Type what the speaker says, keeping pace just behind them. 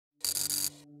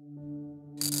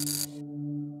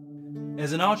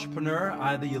As an entrepreneur,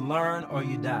 either you learn or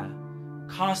you die.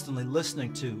 Constantly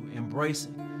listening to,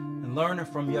 embracing, and learning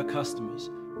from your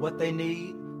customers what they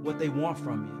need, what they want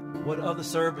from you, what other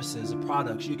services or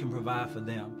products you can provide for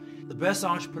them. The best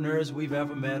entrepreneurs we've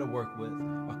ever met or worked with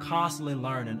are constantly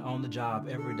learning on the job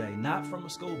every day, not from a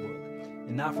school book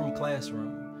and not from a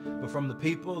classroom, but from the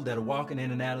people that are walking in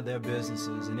and out of their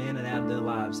businesses and in and out of their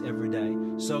lives every day,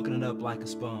 soaking it up like a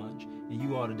sponge, and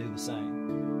you ought to do the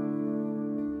same.